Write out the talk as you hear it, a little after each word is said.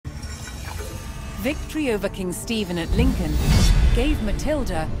Victory over King Stephen at Lincoln gave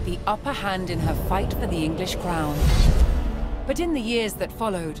Matilda the upper hand in her fight for the English crown. But in the years that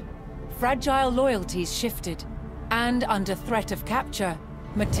followed, fragile loyalties shifted, and under threat of capture,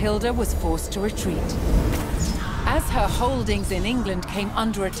 Matilda was forced to retreat. As her holdings in England came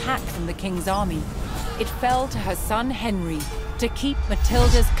under attack from the king's army, it fell to her son Henry to keep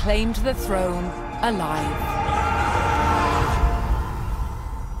Matilda's claim to the throne alive.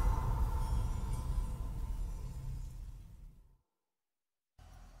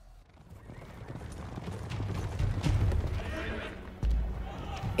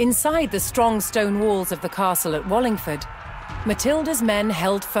 Inside the strong stone walls of the castle at Wallingford, Matilda's men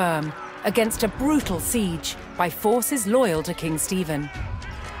held firm against a brutal siege by forces loyal to King Stephen.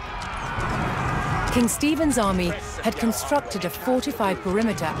 King Stephen's army had constructed a fortified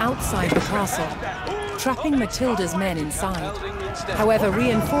perimeter outside the castle, trapping Matilda's men inside. However,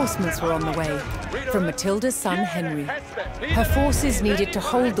 reinforcements were on the way from Matilda's son Henry. Her forces needed to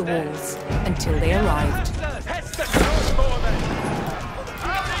hold the walls until they arrived.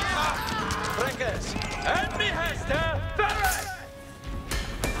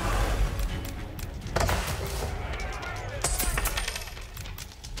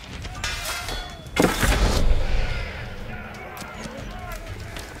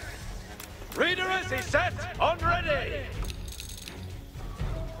 Reader is he set on ready.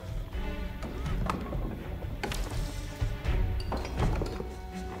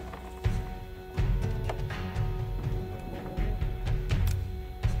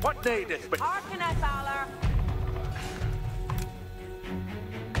 What need is but hearken at Valor.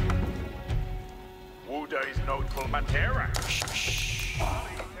 Wuda is notable Matera.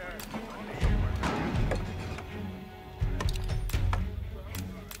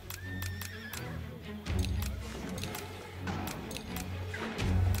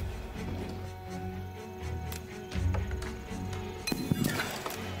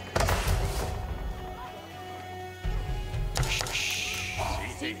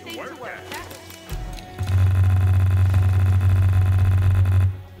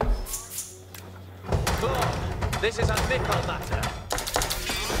 This is a mickle matter.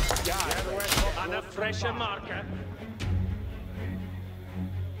 And a fresher marker.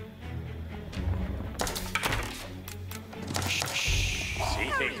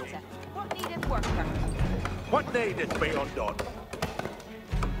 What needed worker? What needed be undone?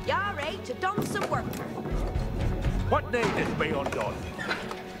 Yare to done some worker. What needed be undone?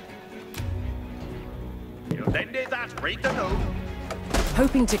 You then did that, read the note.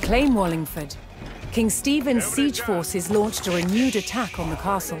 Hoping to claim Wallingford, King Stephen's siege forces launched a renewed attack on the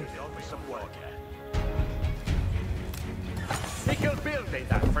castle. He could build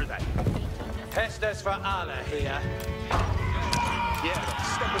that for that. Pestes for Allah here. Yeah,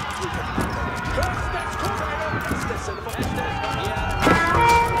 step it through the Pestes for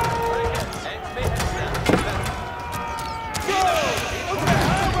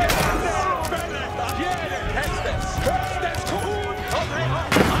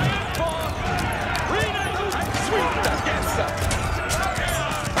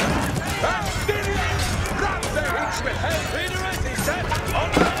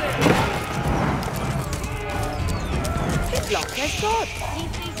Let's go.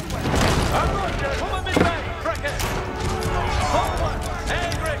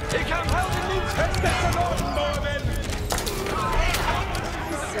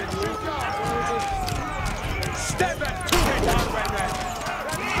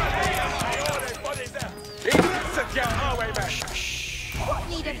 What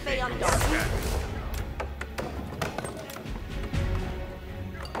needed be undone?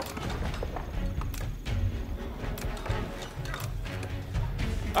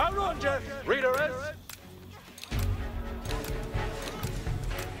 Roger, reader is.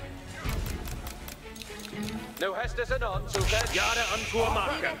 No Hestes anon, so that Yara unto a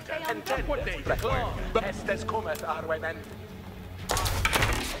marker. And then what they claw. Pestes cometh our way men.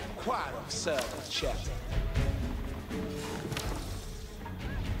 Quite of service, chapter.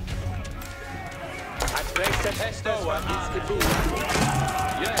 I place the Hestes is the fool.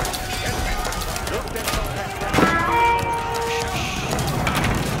 Yes. Look them for Hestes.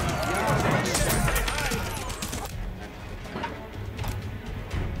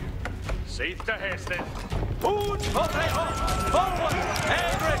 Seat the Hestes. Food, forward,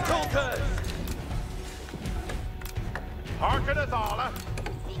 agricultures. Hearkeneth alla.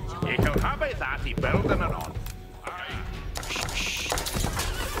 Ye shall have it that he building it on.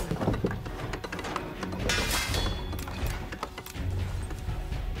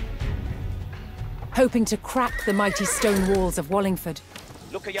 Hoping to crack the mighty stone walls of Wallingford,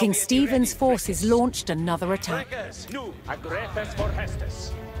 King Stephen's forces launched another attack. Nu, agrepes for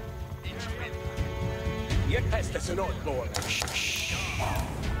Hestes. Yet Hestes an outborn.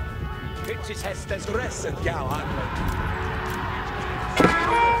 Pitches Hestes reset gal angle.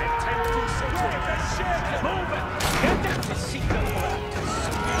 Move it! Get them to seek the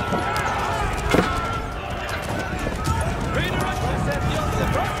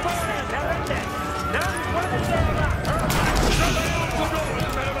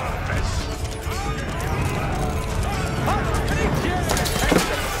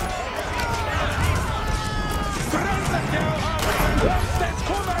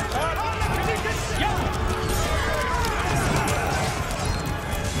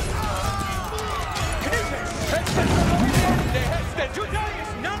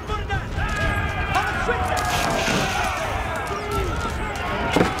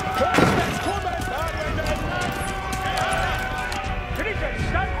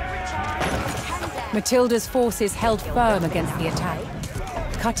Matilda's forces held firm against the attack,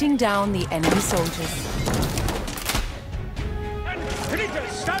 cutting down the enemy soldiers.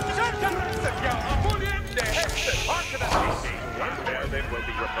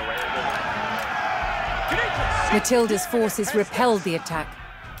 Matilda's forces repelled the attack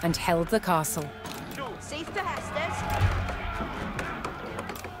and held the castle. Safe to Hestes.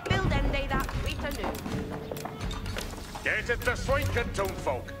 Build end day that wait anew. Get it the Swankin town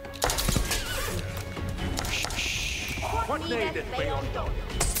folk. What needed they undone?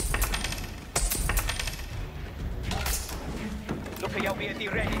 Look at you be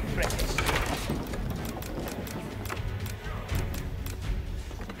ready, friends.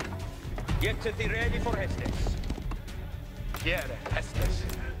 Get to the ready for Hestes. Yeah, Hestes.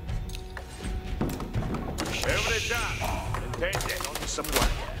 Every job, intended on some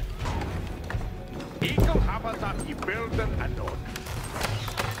work. Eagle have that he built and done.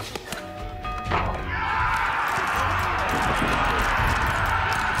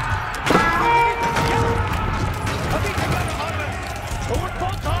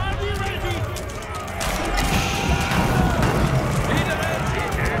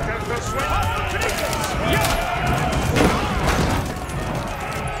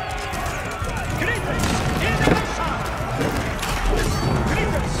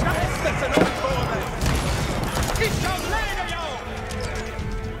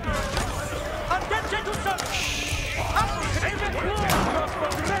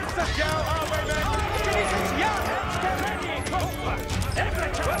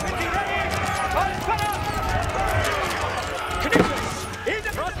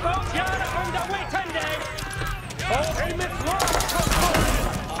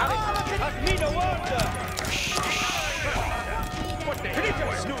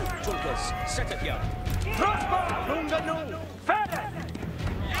 Set it here.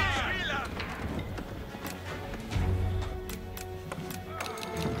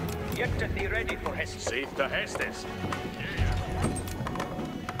 Get to the ready for Hestes. Safe to Hestes.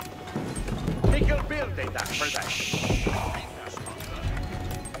 Eagle building that for that.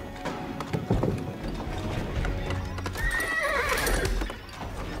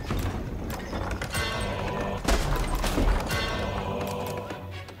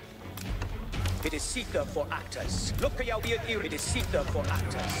 It is seeker for actors. Look at your ear. It is seeker for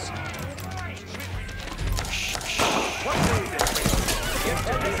actors. What is it? Get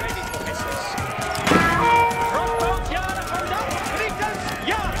to the ready for Hestes. Crossbows, yard, and up. Greeters,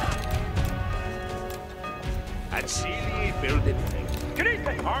 yard. And Celia building thing.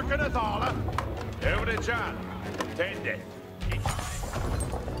 Greeters. Harken it all. Every job, intended.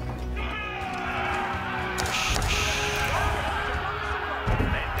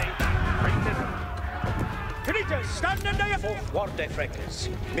 Standing there for Warde Freckles.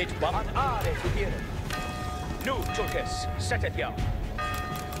 Mit Bam Are Fugieren. Nu, Tulkes, set it here.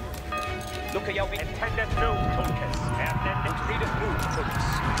 Look at your intended nu, Tulkes. And read it nu, Tulkes.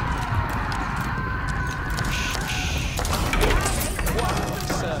 Wow,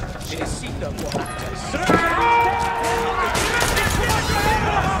 sir. It is seeker for actors.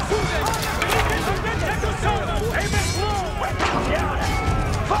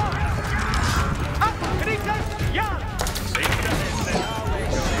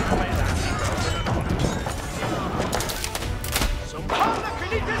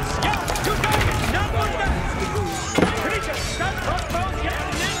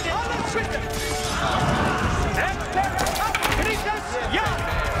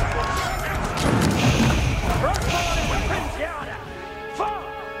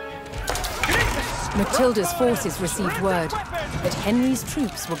 Matilda's forces received word that Henry's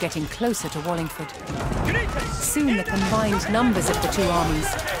troops were getting closer to Wallingford. Soon the combined numbers of the two armies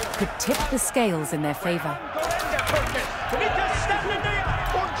could tip the scales in their favor.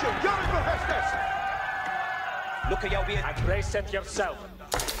 Look at you and brace it yourself.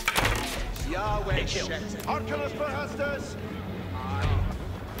 Yahweh Arculus for Hestus!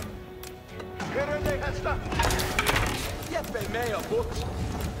 Here they Hester! Jeppe meo bort.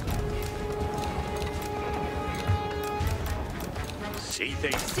 See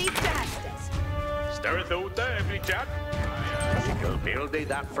things. See to Hestus. Stirreth out there every chap. She'll build thee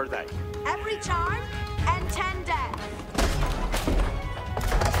that for thee. Every charm and 10 death.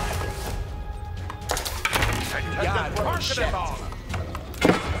 And Yahweh hearken it all.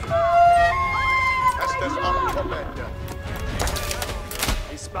 Hestus on commander.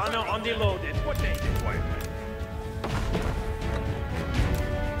 Hispano on the loaded. What they did, why?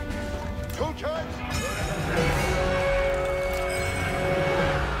 Two turns.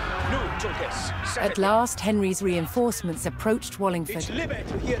 No, Tulkis. At last, Henry's reinforcements approached Wallingford. It's libe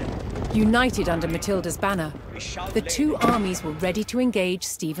to hear it. United under Matilda's banner, We shall the lay two it. armies were ready to engage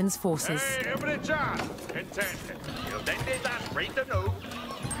Stephen's forces. Hey, every chap. Intended. You'll then do that right to know.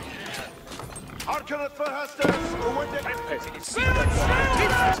 Arculus for Hestus. Who would it?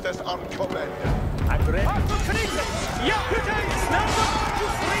 Hestus on commander. Agree.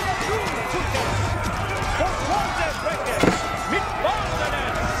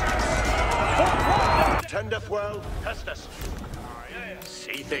 Tendeth well, Hestus.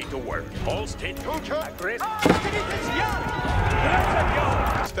 See thee to work. All's tin. Two turns. Agree.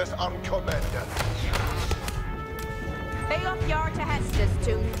 Hestus on commander. Pay up yard to Hestus,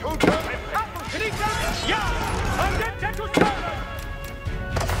 too. Two turns.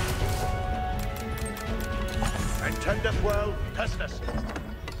 And tendeth well, Hestus.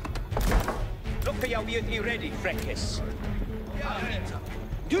 Look at you be ready, Freckis.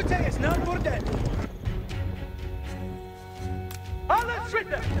 Duty is not for dead. Alles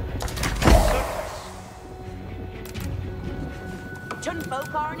written. Tun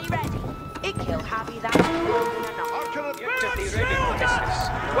folk arnie ready. Ik kill happy that building enough. Arculus Get ready for business.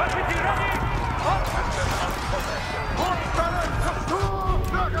 What with you ready?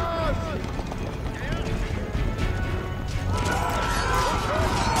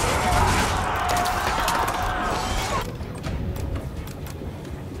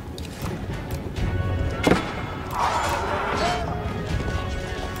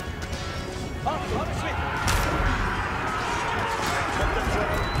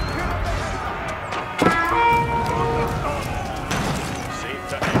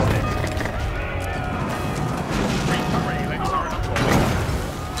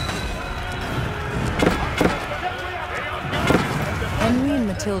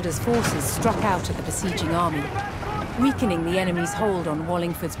 Matilda's forces struck out at the besieging army, weakening the enemy's hold on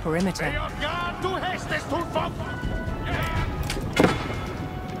Wallingford's perimeter.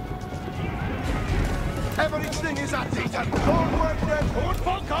 Everything is at it and forward then. Forward,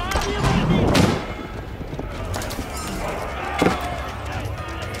 folk, are you ready?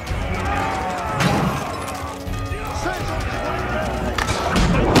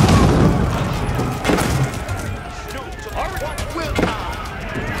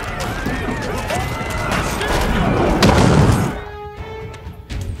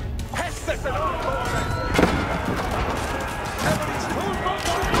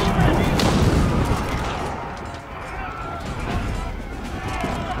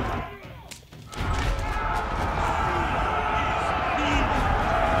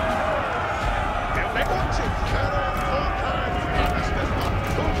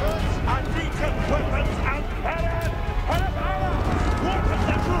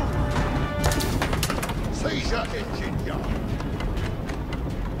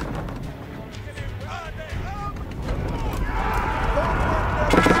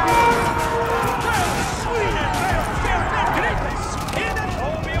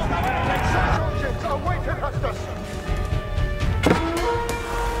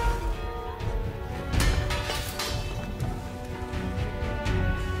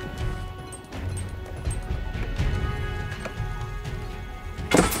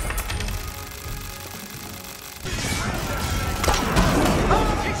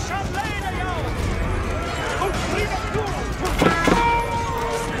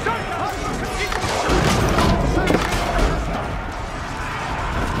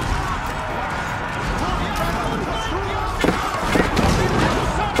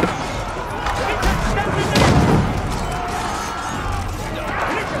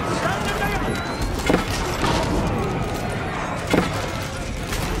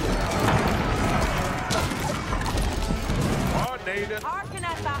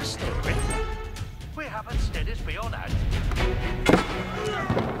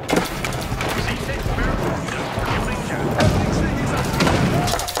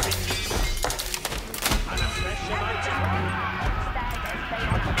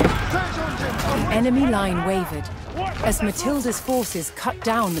 enemy line wavered as Matilda's forces cut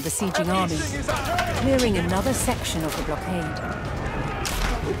down the besieging army, clearing another section of the blockade.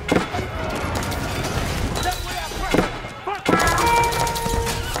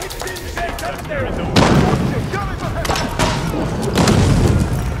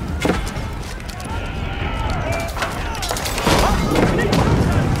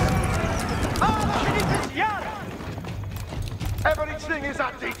 Everything is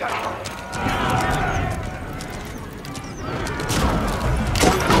at detail.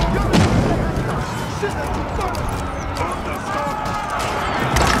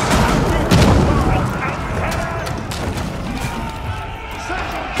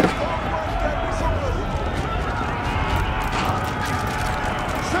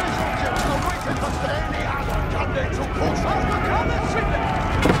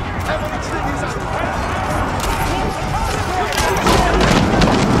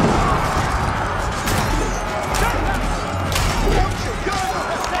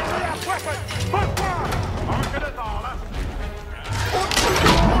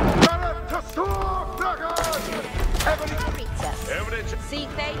 Seek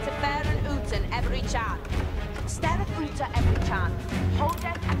they to bear an Uten every chan. Stare Uta every chan. Hold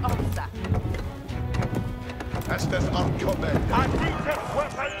it and answer. Estes on command. I need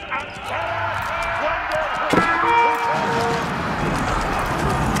weapons and terror!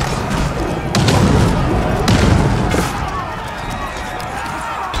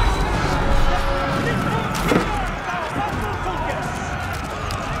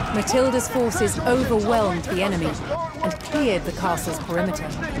 Matilda's forces overwhelmed the enemy and cleared the castle's perimeter.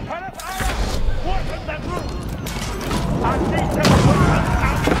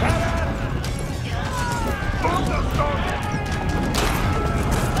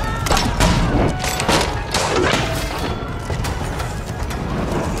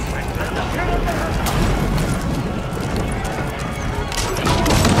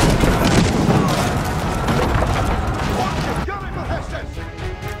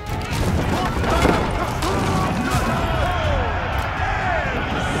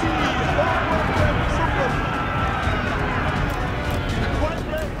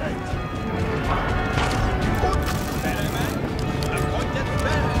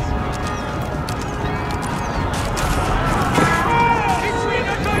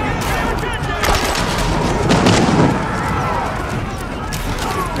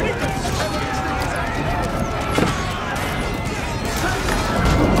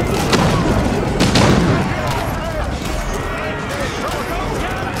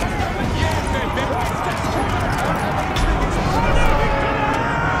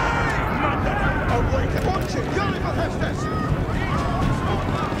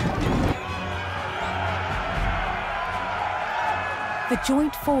 The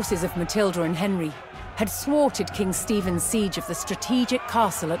joint forces of Matilda and Henry had thwarted King Stephen's siege of the strategic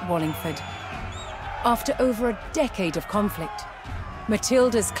castle at Wallingford. After over a decade of conflict,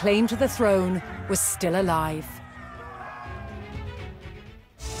 Matilda's claim to the throne was still alive.